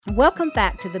Welcome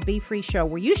back to the Be Free Show,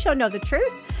 where you shall know the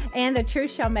truth and the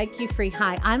truth shall make you free.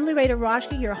 Hi, I'm Loretta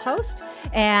Rajki, your host,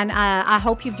 and I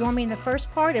hope you've joined me in the first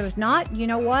part. If not, you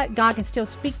know what? God can still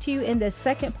speak to you in the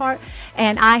second part,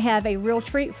 and I have a real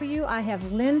treat for you. I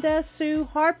have Linda Sue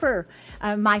Harper,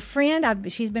 my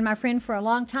friend. She's been my friend for a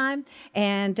long time,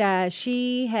 and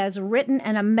she has written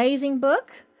an amazing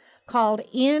book called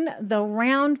In the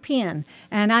Round Pen.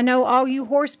 And I know all you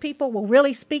horse people will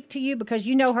really speak to you because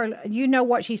you know her, you know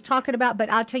what she's talking about. But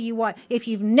I'll tell you what, if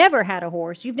you've never had a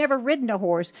horse, you've never ridden a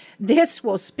horse, this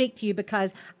will speak to you,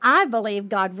 because I believe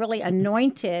God really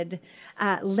anointed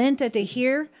Linda to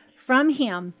hear from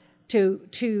him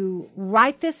to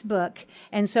write this book.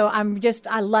 And so I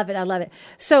love it. I love it.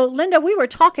 So Linda, we were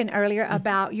talking earlier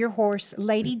about your horse,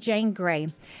 Lady Jane Grey,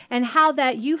 and how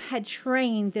that you had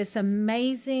trained this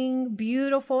amazing,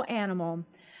 beautiful animal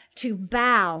to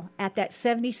bow at that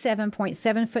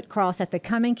 77.7 foot cross at the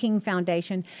Coming King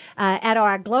Foundation at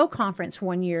our Glow conference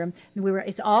one year.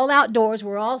 It's all outdoors.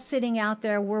 We're all sitting out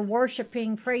there. We're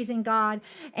worshiping, praising God,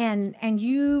 and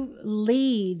you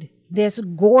lead this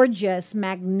gorgeous,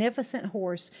 magnificent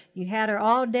horse. You had her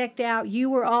all decked out. You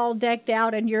were all decked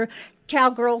out in your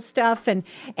cowgirl stuff,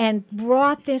 and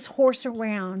brought this horse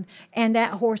around. And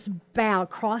that horse bowed,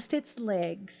 crossed its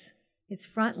legs, its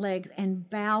front legs, and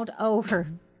bowed over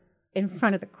in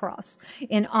front of the cross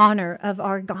in honor of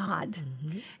our God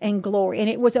and glory. And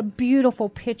it was a beautiful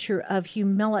picture of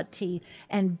humility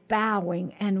and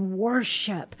bowing and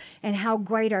worship and how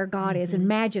great our God is and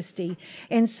majesty.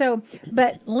 And so,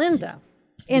 but Linda,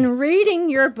 in reading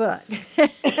your book,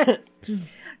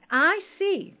 I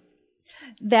see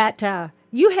that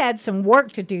you had some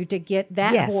work to do to get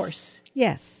that horse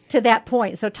to that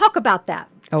point. So talk about that.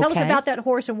 Okay. Tell us about that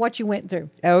horse and what you went through.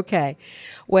 Okay.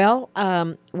 Well,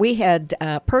 we had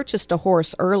purchased a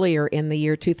horse earlier in the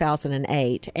year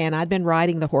 2008, and I'd been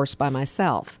riding the horse by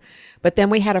myself. But then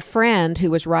we had a friend who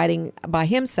was riding by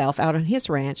himself out on his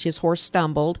ranch. His horse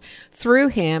stumbled. Through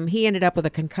him, he ended up with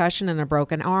a concussion and a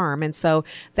broken arm. And so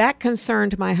that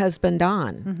concerned my husband,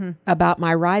 Don, about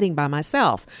my riding by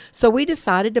myself. So we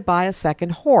decided to buy a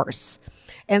second horse.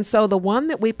 And so the one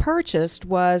that we purchased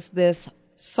was this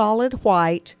solid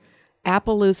white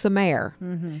Appaloosa mare.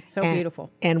 So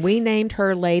beautiful. And we named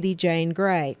her Lady Jane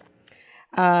Grey.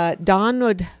 Don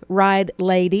would ride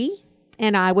Lady,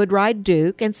 and I would ride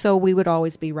Duke, and so we would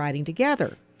always be riding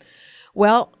together.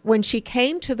 Well, when she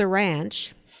came to the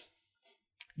ranch,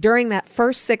 during that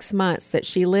first 6 months that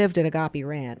she lived at Agape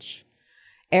Ranch,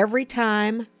 every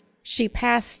time she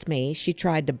passed me, she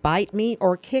tried to bite me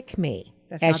or kick me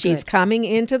as she's coming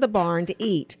into the barn to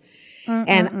eat.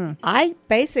 And I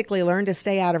basically learned to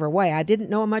stay out of her way. I didn't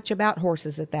know much about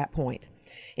horses at that point.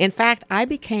 In fact, I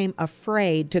became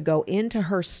afraid to go into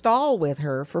her stall with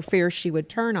her for fear she would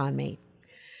turn on me.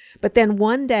 But then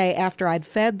one day after I'd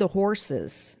fed the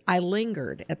horses, I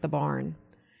lingered at the barn.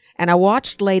 And I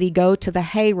watched Lady go to the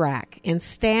hay rack and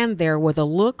stand there with a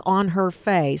look on her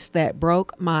face that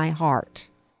broke my heart.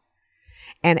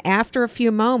 And after a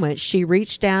few moments, she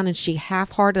reached down and she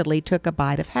half-heartedly took a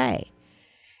bite of hay.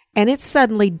 And it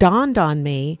suddenly dawned on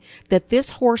me that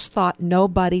this horse thought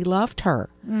nobody loved her.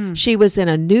 She was in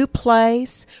a new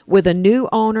place with a new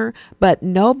owner, but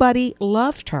nobody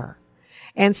loved her.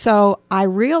 And so I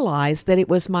realized that it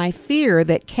was my fear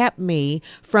that kept me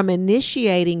from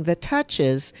initiating the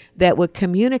touches that would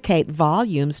communicate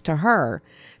volumes to her,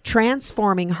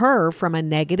 transforming her from a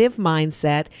negative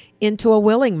mindset into a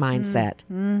willing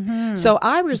mindset. So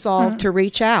I resolved to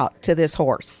reach out to this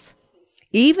horse,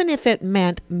 even if it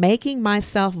meant making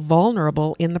myself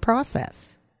vulnerable in the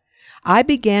process. I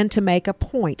began to make a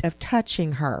point of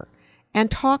touching her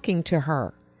and talking to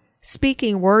her,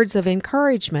 speaking words of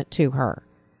encouragement to her.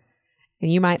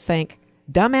 And you might think,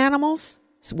 dumb animals?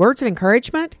 Words of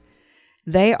encouragement?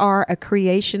 They are a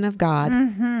creation of God,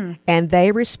 and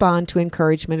they respond to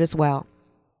encouragement as well.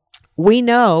 We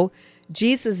know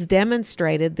Jesus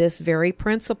demonstrated this very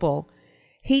principle.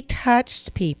 He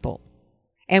touched people.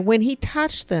 And when he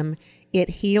touched them, it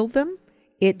healed them,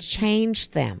 it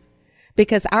changed them.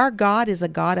 Because our God is a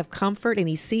God of comfort, and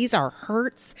he sees our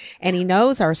hurts, and he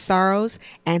knows our sorrows,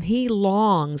 and he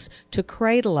longs to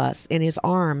cradle us in his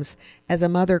arms as a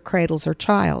mother cradles her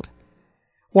child,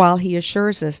 while he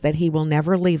assures us that he will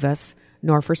never leave us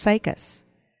nor forsake us.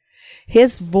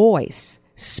 His voice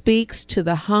speaks to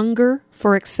the hunger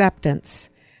for acceptance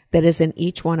that is in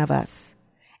each one of us,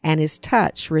 and his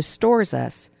touch restores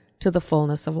us to the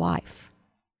fullness of life.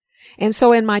 And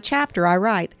so in my chapter, I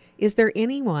write, is there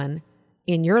anyone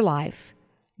in your life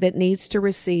that needs to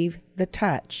receive the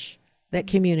touch that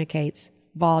communicates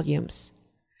volumes?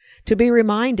 To be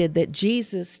reminded that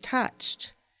Jesus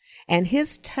touched, And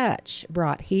his touch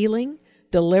brought healing,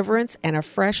 deliverance, and a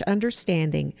fresh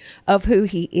understanding of who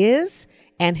he is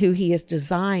and who he has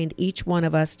designed each one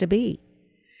of us to be.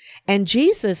 And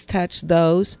Jesus touched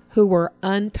those who were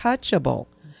untouchable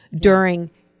according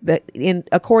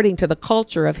to the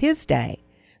culture of his day,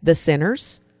 the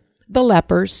sinners, the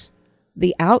lepers,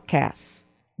 the outcasts,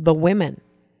 the women,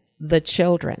 the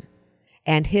children.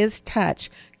 And his touch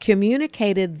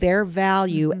communicated their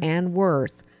value and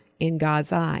worth in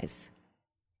God's eyes.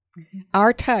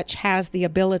 Our touch has the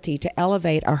ability to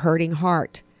elevate a hurting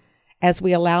heart as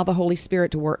we allow the Holy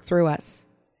Spirit to work through us.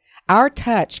 Our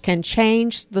touch can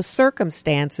change the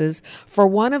circumstances for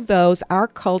one of those our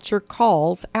culture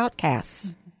calls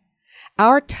outcasts.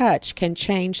 Our touch can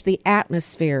change the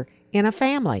atmosphere in a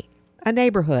family, a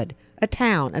neighborhood, a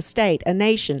town, a state, a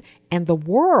nation, and the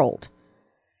world.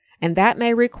 And that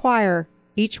may require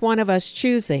each one of us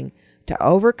choosing to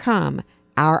overcome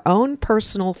our own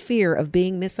personal fear of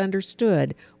being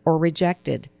misunderstood or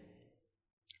rejected.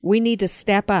 We need to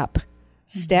step up,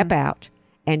 step out,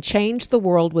 and change the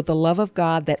world with the love of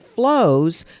God that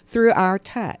flows through our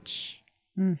touch.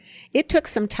 It took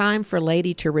some time for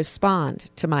Lady to respond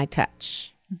to my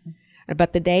touch,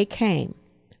 but the day came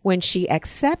when she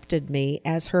accepted me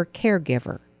as her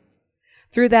caregiver.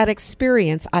 Through that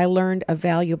experience, I learned a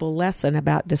valuable lesson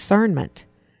about discernment.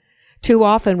 Too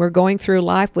often we're going through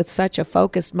life with such a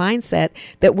focused mindset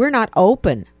that we're not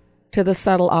open to the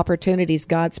subtle opportunities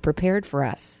God's prepared for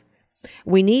us.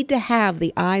 We need to have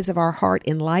the eyes of our heart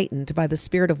enlightened by the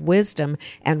spirit of wisdom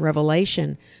and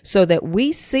revelation so that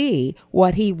we see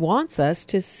what he wants us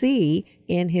to see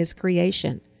in his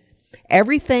creation.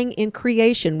 Everything in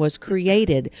creation was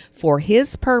created for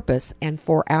his purpose and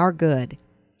for our good.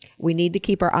 We need to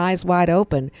keep our eyes wide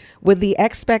open with the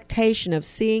expectation of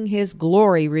seeing his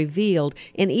glory revealed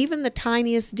in even the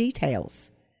tiniest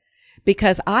details.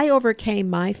 Because I overcame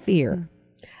my fear,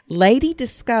 Lady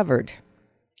discovered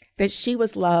that she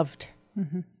was loved.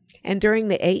 And during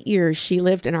the 8 years she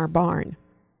lived in our barn,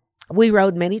 we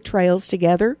rode many trails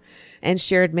together and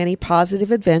shared many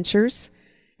positive adventures,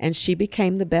 and she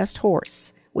became the best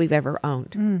horse we've ever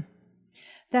owned.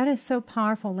 That is so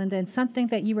powerful, Linda, and something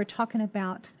that you were talking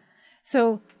about.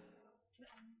 So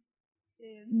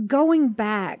going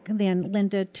back then,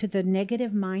 Linda, to the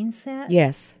negative mindset.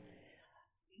 Yes.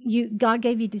 God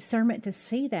gave you discernment to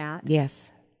see that.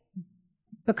 Yes.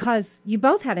 Because you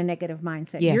both had a negative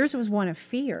mindset. Yes. Yours was one of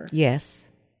fear. Yes.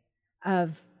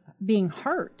 Of being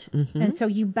hurt. And so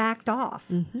you backed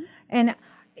off. And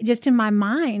just in my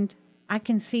mind, I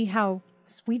can see how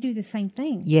we do the same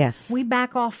thing. Yes. We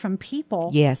back off from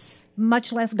people. Yes.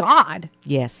 Much less God.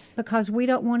 Yes. Because we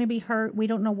don't want to be hurt. We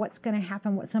don't know what's going to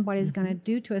happen, what somebody's going to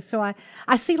do to us. So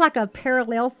I see like a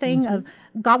parallel thing of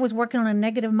God was working on a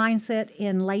negative mindset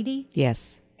in Lady.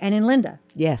 Yes. And in Linda.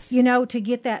 Yes. You know, to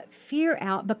get that fear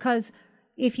out, because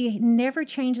if you never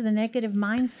change the negative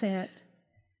mindset,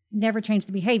 never change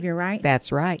the behavior, right?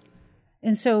 That's right.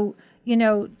 And so, you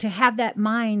know, to have that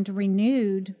mind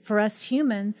renewed for us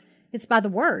humans, it's by the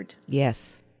word.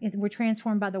 Yes. We're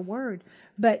transformed by the word.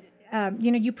 But,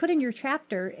 you know, you put in your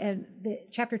chapter,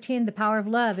 chapter 10, the power of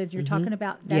love, as you're talking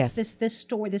about, that's this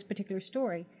story, this particular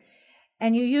story.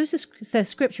 And you use the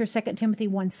scripture, 2 Timothy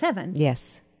 1:7.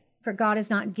 Yes. For God has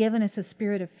not given us a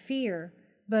spirit of fear,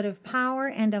 but of power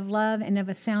and of love and of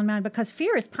a sound mind, because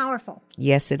fear is powerful.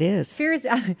 Yes, it is. Fear is,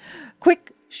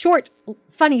 quick, short,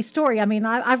 funny story. I mean,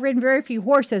 I've ridden very few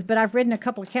horses, but I've ridden a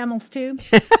couple of camels too.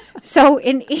 So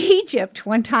in Egypt,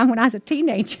 one time when I was a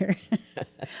teenager,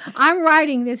 I'm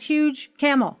riding this huge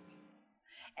camel,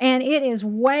 and it is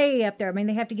way up there. I mean,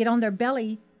 they have to get on their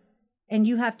belly, and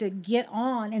you have to get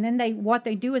on, and then what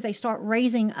they do is they start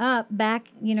raising up back.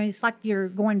 You know, it's like you're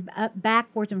going up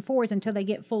backwards and forwards until they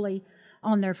get fully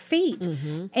on their feet.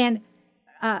 And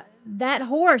that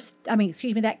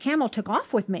camel took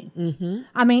off with me.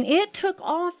 I mean, it took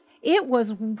off. It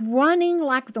was running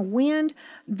like the wind.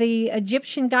 The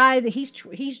Egyptian guy that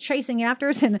he's chasing after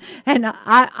us, and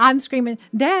I'm screaming,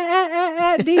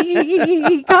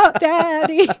 "Daddy, come,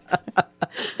 Daddy!"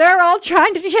 They're all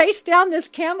trying to chase down this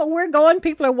camel. We're going.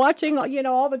 People are watching. You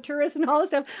know, all the tourists and all this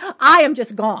stuff. I am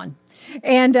just gone.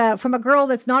 And from a girl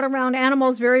that's not around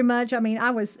animals very much, I mean,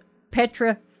 I was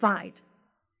petrified.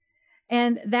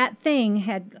 And that thing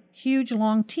had huge,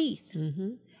 long teeth,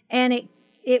 and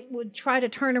it would try to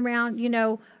turn around, you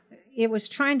know, it was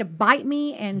trying to bite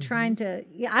me and trying to,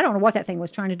 I don't know what that thing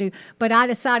was trying to do, but I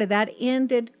decided that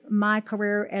ended my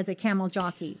career as a camel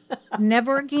jockey.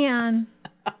 Never again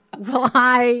will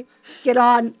I get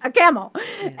on a camel.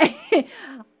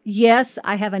 yes,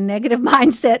 I have a negative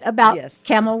mindset about Yes.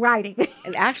 camel riding.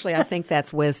 And actually, I think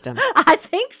that's wisdom. I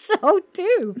think so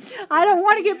too. I don't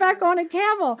want to get back on a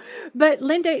camel. But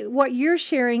Linda, what you're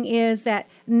sharing is that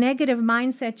negative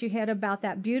mindset you had about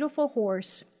that beautiful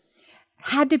horse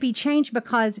had to be changed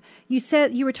because you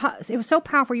said you were it was so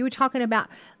powerful. You were talking about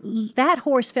that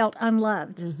horse felt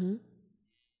unloved. Mm-hmm.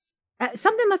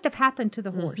 Something must have happened to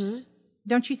the horse.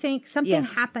 Don't you think? Something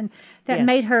Yes. happened that Yes.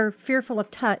 made her fearful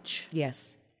of touch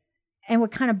Yes. and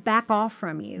would kind of back off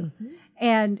from you.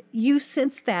 And you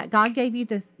sensed that. God gave you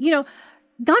this,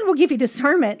 God will give you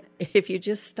discernment. If you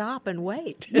just stop and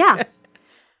wait. Yeah.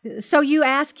 So you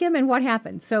asked him, and what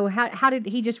happened? So how did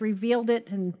he just revealed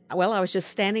it? And Well, I was just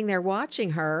standing there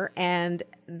watching her, and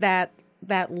that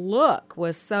look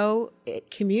was it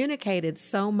communicated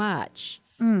so much.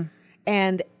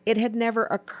 And it had never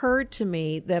occurred to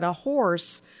me that a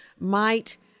horse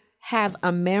might have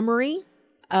a memory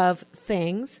of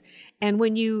things. And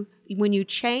when you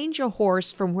change a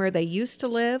horse from where they used to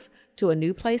live to a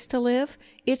new place to live,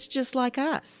 it's just like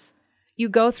us. You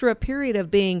go through a period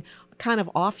of being kind of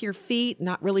off your feet,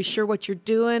 not really sure what you're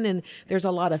doing, and there's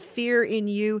a lot of fear in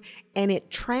you, and it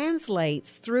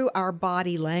translates through our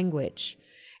body language.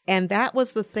 And that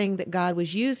was the thing that God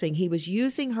was using. He was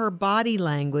using her body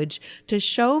language to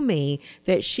show me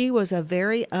that she was a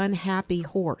very unhappy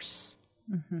horse,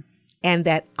 and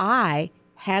that I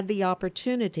had the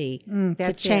opportunity to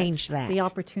that's change it. that. The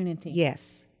opportunity.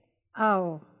 Yes.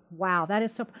 Oh, wow. That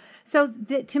is so. So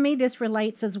to me, this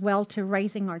relates as well to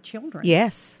raising our children.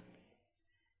 Yes.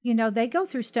 They go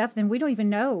through stuff and we don't even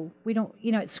know. We don't,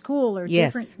 at school or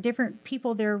Yes. different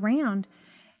people they're around.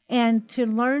 And to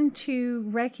learn to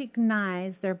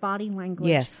recognize their body language.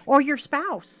 Yes. Or your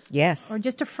spouse. Yes. Or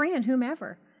just a friend,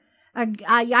 whomever.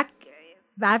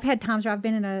 I've had times where I've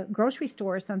been in a grocery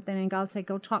store or something and God say,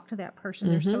 go talk to that person.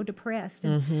 They're so depressed.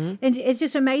 And it's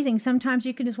just amazing. Sometimes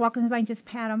you can just walk up to somebody and just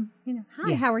pat them.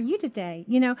 Hi, how are you today?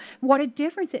 What a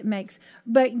difference it makes.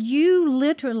 But you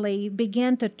literally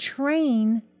began to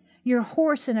train your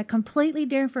horse in a completely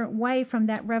different way from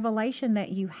that revelation that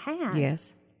you had.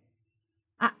 Yes.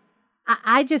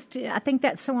 I think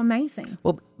that's so amazing.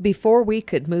 Well, before we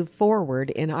could move forward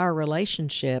in our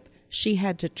relationship, she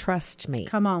had to trust me.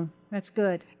 Come on. That's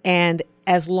good. And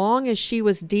as long as she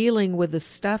was dealing with the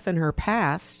stuff in her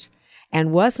past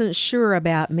and wasn't sure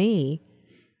about me,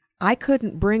 I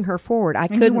couldn't bring her forward. I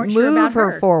couldn't move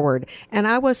her forward. And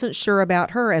I wasn't sure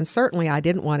about her. And certainly I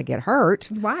didn't want to get hurt.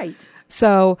 Right.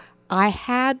 So I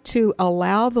had to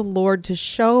allow the Lord to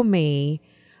show me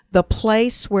the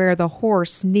place where the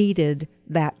horse needed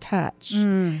that touch.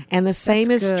 And the same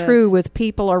is true with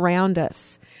people around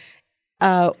us.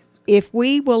 If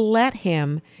we will let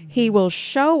him, he will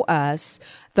show us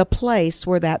the place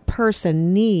where that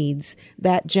person needs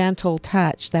that gentle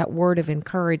touch, that word of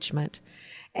encouragement.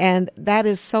 And that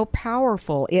is so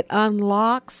powerful. It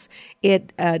unlocks,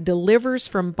 it delivers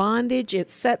from bondage, it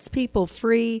sets people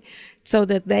free so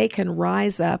that they can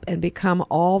rise up and become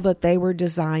all that they were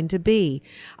designed to be.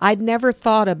 I'd never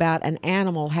thought about an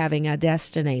animal having a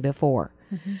destiny before.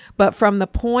 But from the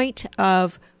point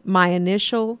of my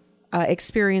initial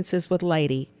experiences with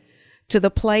Lady to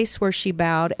the place where she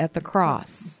bowed at the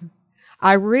cross,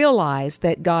 I realized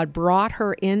that God brought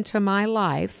her into my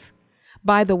life.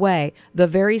 By the way, the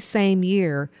very same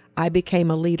year I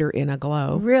became a leader in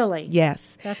Aglow. Really?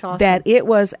 Yes. That's awesome. That it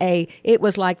was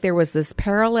like there was this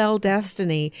parallel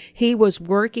destiny he was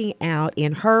working out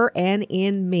in her and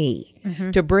in me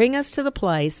to bring us to the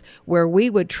place where we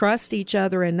would trust each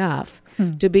other enough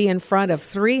to be in front of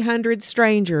 300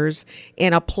 strangers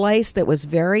in a place that was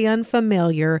very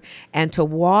unfamiliar, and to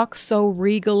walk so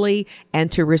regally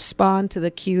and to respond to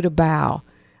the cue to bow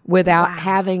without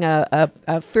having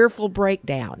a fearful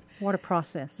breakdown. What a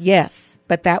process. Yes,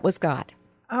 but that was God.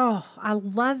 Oh, I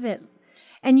love it.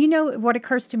 And what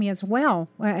occurs to me as well,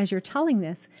 as you're telling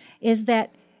this, is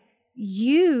that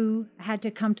you had to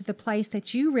come to the place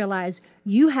that you realized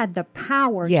you had the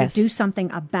power to do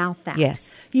something about that.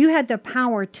 Yes. You had the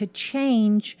power to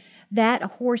change that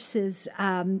horse's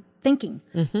thinking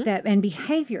and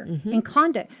behavior and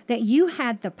conduct, that you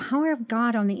had the power of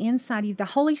God on the inside of you, the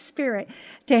Holy Spirit,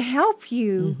 to help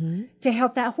you to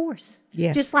help that horse.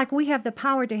 Yes. Just like we have the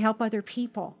power to help other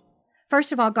people.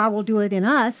 First of all, God will do it in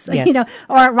us,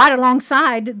 or right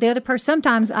alongside the other person.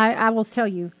 Sometimes I will tell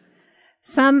you,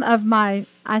 some of I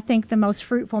think the most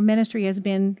fruitful ministry has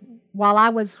been while I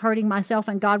was hurting myself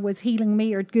and God was healing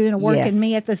me or doing a work Yes. in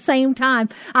me at the same time,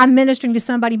 I'm ministering to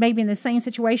somebody maybe in the same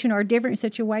situation or a different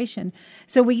situation.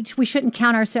 So we shouldn't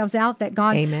count ourselves out that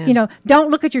God, Amen. don't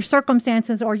look at your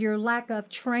circumstances or your lack of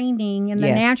training in the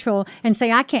Yes. natural and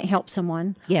say, I can't help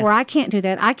someone, Yes. or I can't do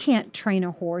that. I can't train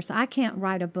a horse. I can't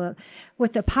write a book.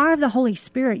 With the power of the Holy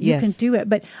Spirit, you Yes. can do it.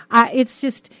 But it's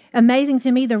just amazing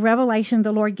to me, the revelation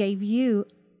the Lord gave you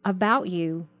about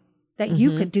you, that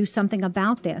you could do something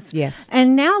about this. Yes.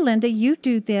 And now, Linda, you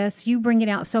do this. You bring it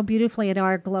out so beautifully at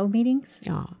our Glow meetings,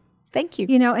 Oh, thank you.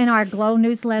 in our Glow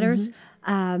newsletters,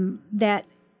 that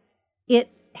it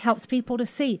helps people to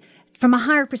see from a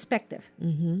higher perspective,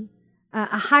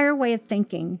 a higher way of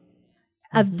thinking,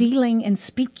 of dealing and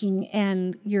speaking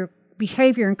and your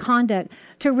behavior and conduct,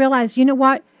 to realize, you know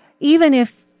what, even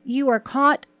if you are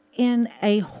caught in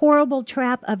a horrible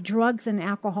trap of drugs and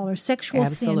alcohol or sexual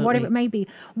sin, whatever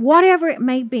it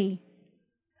may be,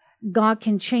 God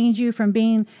can change you from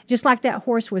being just like that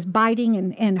horse was biting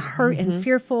and hurt and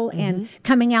fearful and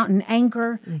coming out in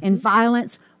anger and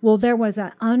violence. Well, there was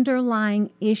an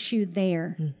underlying issue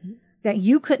there that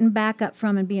you couldn't back up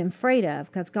from and be afraid of,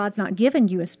 because God's not given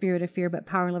you a spirit of fear, but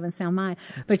power, love, and sound mind.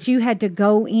 But you had to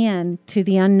go in to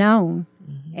the unknown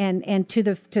and to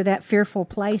that fearful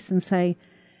place and say,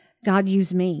 God,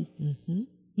 use me.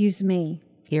 Use me.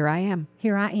 Here I am.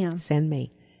 Here I am. Send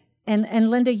me. And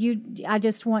Linda, I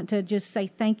just want to just say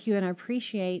thank you, and I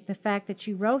appreciate the fact that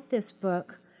you wrote this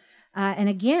book. And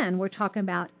again, we're talking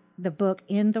about the book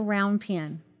In the Round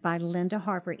Pen by Linda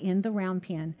Harper, In the Round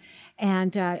Pen.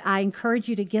 And I encourage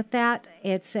you to get that.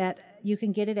 You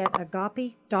can get it at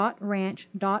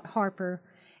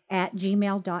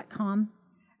agape.ranch.harper@gmail.com.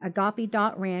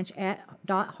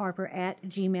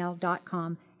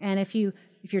 agape.ranch.harper@gmail.com. And if you're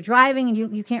driving and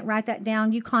you can't write that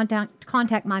down, you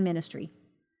contact my ministry,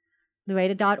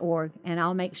 Louetta.org, and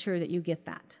I'll make sure that you get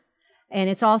that. And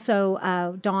it's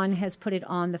also, Dawn has put it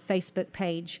on the Facebook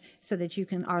page so that you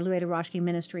can, our Louetta Roschke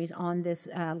Ministries, on this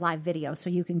live video, so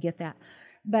you can get that.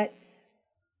 But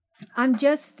I'm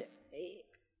just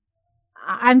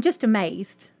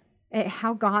amazed at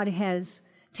how God has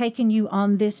taken you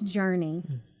on this journey.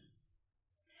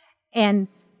 And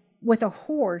with a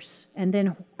horse, and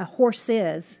then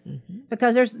horses,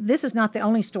 because this is not the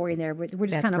only story there. We're just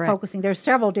That's kind of correct. focusing. There's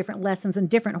several different lessons and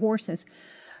different horses,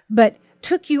 but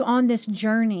took you on this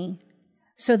journey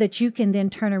so that you can then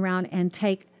turn around and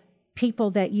take people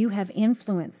that you have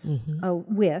influence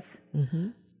with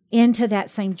into that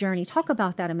same journey. Talk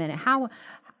about that a minute. How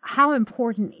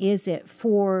important is it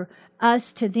for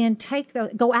us to then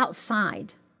go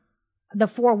outside the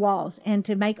four walls and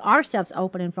to make ourselves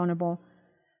open and vulnerable,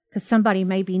 because somebody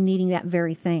may be needing that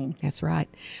very thing? That's right.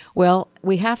 Well,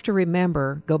 we have to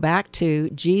remember, go back to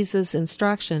Jesus'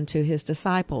 instruction to his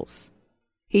disciples.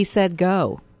 He said,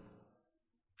 go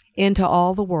into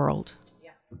all the world.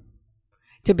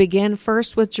 To begin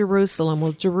first with Jerusalem.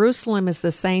 Well, Jerusalem is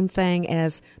the same thing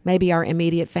as maybe our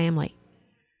immediate family.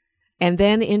 And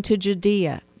then into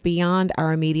Judea, beyond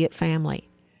our immediate family.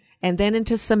 And then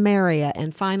into Samaria,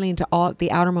 and finally into all the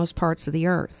outermost parts of the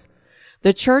earth.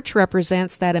 The church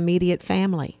represents that immediate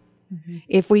family.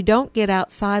 If we don't get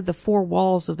outside the four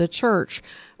walls of the church,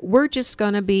 we're just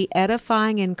going to be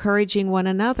edifying, encouraging one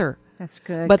another. That's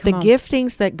good. But the Come on.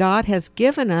 giftings that God has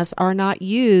given us are not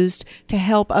used to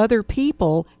help other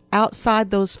people outside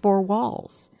those four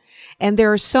walls. And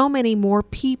there are so many more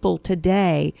people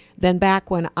today than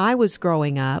back when I was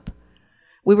growing up.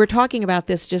 We were talking about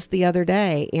this just the other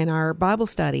day in our Bible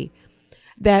study,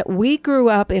 that we grew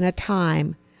up in a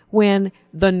time when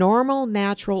the normal,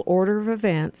 natural order of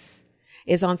events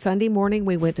is on Sunday morning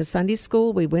we went to Sunday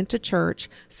school, we went to church,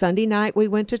 Sunday night we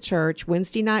went to church,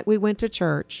 Wednesday night we went to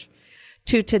church,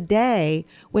 to today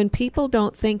when people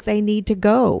don't think they need to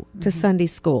go to Sunday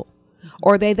school,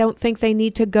 or they don't think they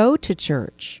need to go to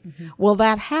church. Well,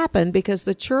 that happened because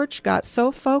the church got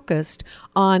so focused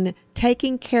on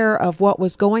taking care of what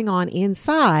was going on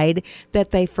inside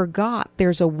that they forgot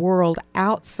there's a world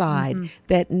outside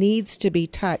that needs to be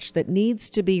touched, that needs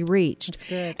to be reached. That's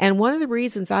good. And one of the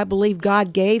reasons I believe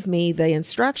God gave me the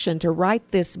instruction to write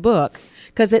this book,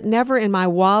 because it never in my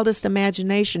wildest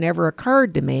imagination ever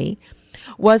occurred to me,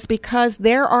 was because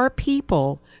there are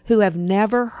people who have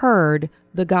never heard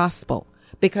the gospel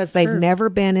because they've never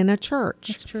been in a church.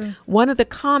 That's true. One of the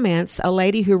comments a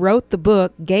lady who wrote the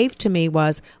book gave to me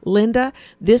was, Linda,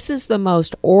 this is the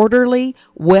most orderly,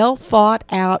 well thought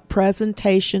out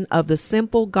presentation of the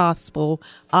simple gospel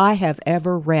I have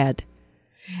ever read.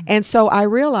 And so I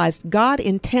realized God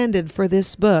intended for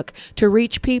this book to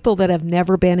reach people that have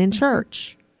never been in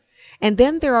church. And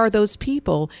then there are those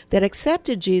people that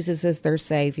accepted Jesus as their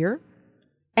Savior,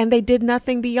 and they did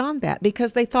nothing beyond that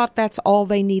because they thought that's all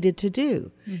they needed to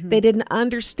do. They didn't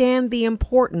understand the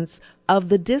importance of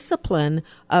the discipline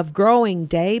of growing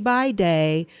day by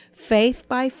day, faith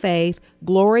by faith,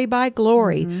 glory by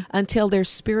glory, until they're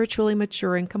spiritually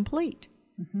mature and complete.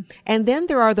 And then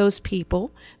there are those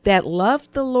people that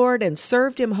loved the Lord and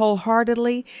served Him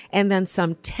wholeheartedly, and then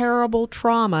some terrible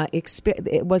trauma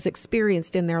was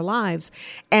experienced in their lives,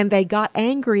 and they got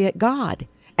angry at God,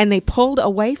 and they pulled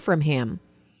away from Him.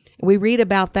 We read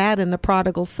about that in the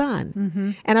prodigal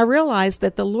son. And I realized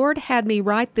that the Lord had me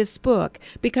write this book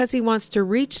because He wants to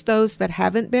reach those that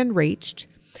haven't been reached.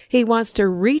 He wants to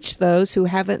reach those who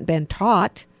haven't been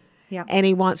taught. Yeah. And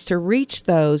He wants to reach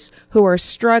those who are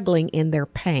struggling in their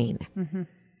pain.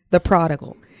 The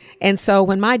prodigal. And so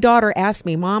when my daughter asked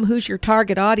me, Mom, who's your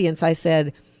target audience? I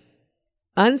said,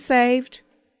 unsaved,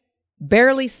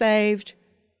 barely saved,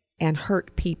 and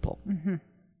hurt people.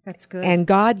 That's good. And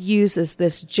God uses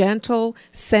this gentle,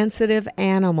 sensitive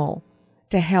animal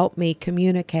to help me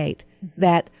communicate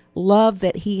that love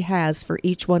that He has for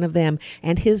each one of them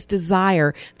and His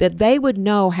desire that they would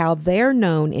know how they're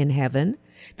known in heaven,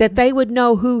 that they would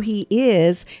know who He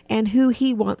is and who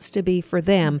He wants to be for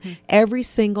them every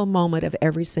single moment of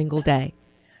every single day.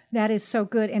 That is so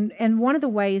good. And one of the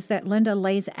ways that Linda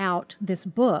lays out this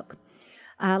book,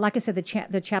 like I said,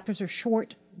 the chapters are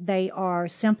short. They are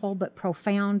simple but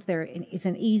profound. It's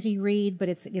an easy read, but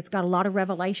it's got a lot of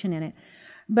revelation in it.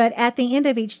 But at the end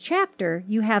of each chapter,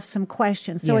 you have some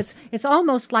questions. So it's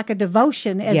almost like a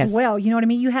devotion as well. You know what I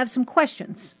mean? You have some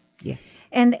questions. Yes.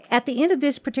 And at the end of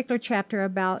this particular chapter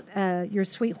about your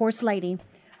sweet horse lady,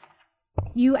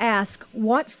 you ask,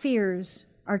 what fears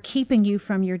are keeping you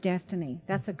from your destiny?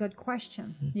 That's a good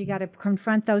question. You got to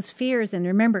confront those fears. And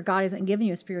remember, God isn't giving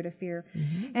you a spirit of fear.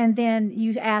 And then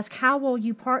you ask, how will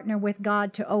you partner with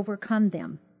God to overcome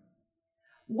them?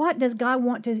 What does God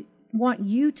want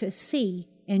you to see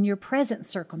in your present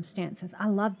circumstances? I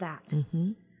love that.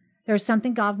 There's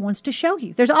something God wants to show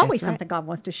you. There's always something God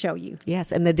wants to show you.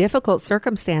 Yes, and the difficult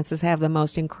circumstances have the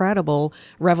most incredible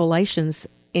revelations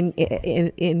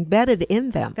embedded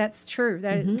in them. That's true.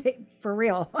 For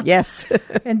real. Yes.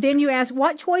 And then you ask,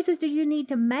 what choices do you need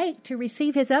to make to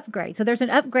receive His upgrade? So there's an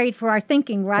upgrade for our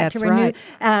thinking, right? That's right.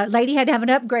 Lady had to have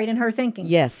an upgrade in her thinking.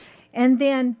 Yes. And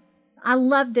then I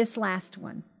love this last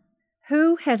one.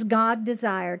 Who has God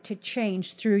desired to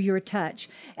change through your touch?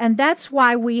 And that's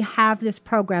why we have this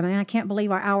program. And I can't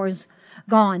believe our hour's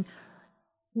gone.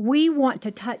 We want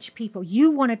to touch people. You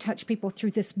want to touch people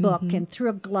through this book and through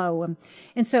a glow.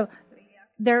 And so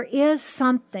there is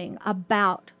something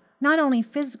about not only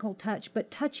physical touch, but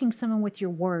touching someone with your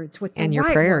words, with the your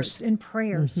right prayers. Words and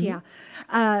prayers,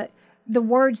 the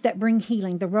words that bring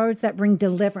healing, the words that bring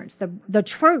deliverance, the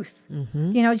truth.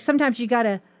 You know, sometimes you got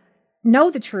to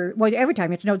know the truth. Well, every time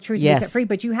you have to know the truth to set free,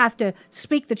 but you have to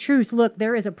speak the truth. Look,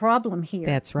 there is a problem here.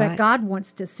 That's right. But God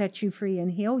wants to set you free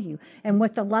and heal you. And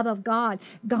with the love of God,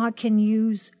 God can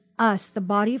use us, the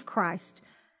body of Christ,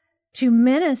 to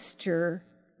minister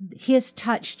His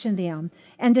touch to them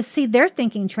and to see their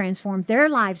thinking transformed, their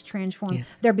lives transformed,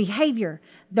 their behavior,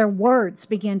 their words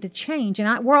begin to change.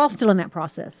 And we're all still in that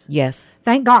process. Yes.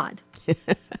 Thank God.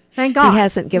 Thank God. He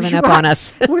hasn't given up on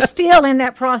us. We're still in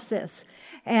that process.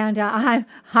 And I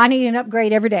need an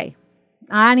upgrade every day.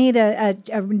 I need a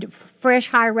fresh,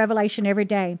 higher revelation every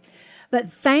day.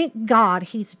 But thank God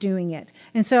He's doing it.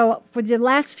 And so for the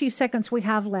last few seconds we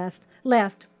have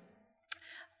left,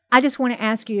 I just want to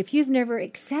ask you, if you've never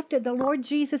accepted the Lord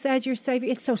Jesus as your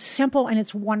Savior, it's so simple and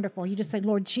it's wonderful. You just say,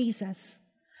 Lord Jesus,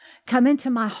 come into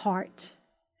my heart.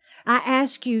 I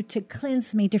ask you to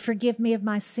cleanse me, to forgive me of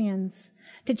my sins,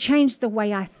 to change the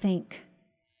way I think,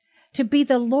 to be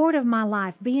the Lord of my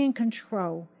life, be in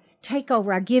control, take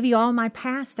over. I give you all my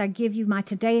past, I give you my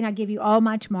today, and I give you all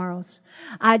my tomorrows.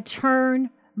 I turn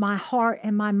my heart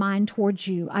and my mind towards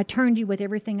you. I turn to you with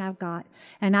everything I've got,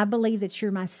 and I believe that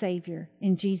you're my Savior.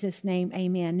 In Jesus' name,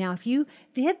 amen. Now, if you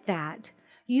did that,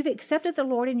 you've accepted the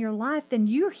Lord in your life, then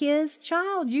you're His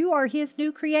child. You are His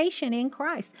new creation in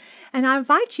Christ. And I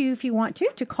invite you, if you want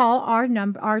to call our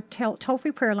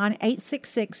toll-free prayer line,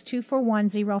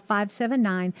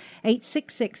 866-241-0579,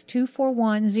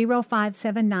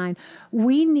 866-241-0579.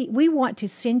 We want to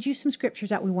send you some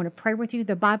scriptures out. We want to pray with you.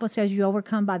 The Bible says you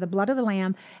overcome by the blood of the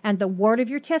Lamb and the word of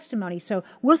your testimony. So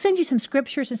we'll send you some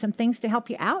scriptures and some things to help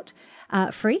you out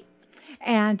free.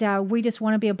 And we just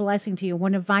want to be a blessing to you. I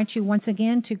want to invite you once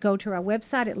again to go to our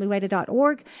website at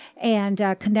lueda.org and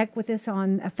connect with us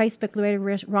on Facebook, Lueda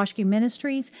Roschke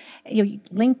Ministries,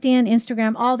 LinkedIn,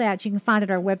 Instagram, all that you can find at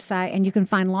our website. And you can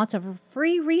find lots of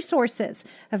free resources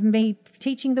of me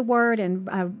teaching the Word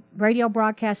and radio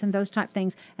broadcasts and those type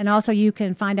things. And also you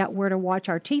can find out where to watch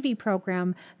our TV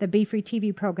program, the Be Free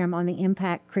TV program on the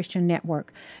Impact Christian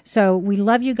Network. So we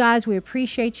love you guys. We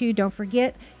appreciate you. Don't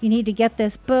forget, you need to get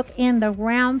this book in the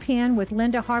round pen with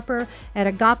Linda Harper at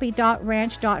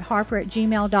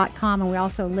agape.ranch.harper@gmail.com. And we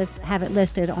also have it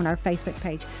listed on our Facebook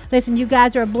page. Listen, you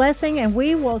guys are a blessing, and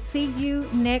we will see you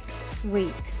next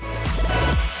week.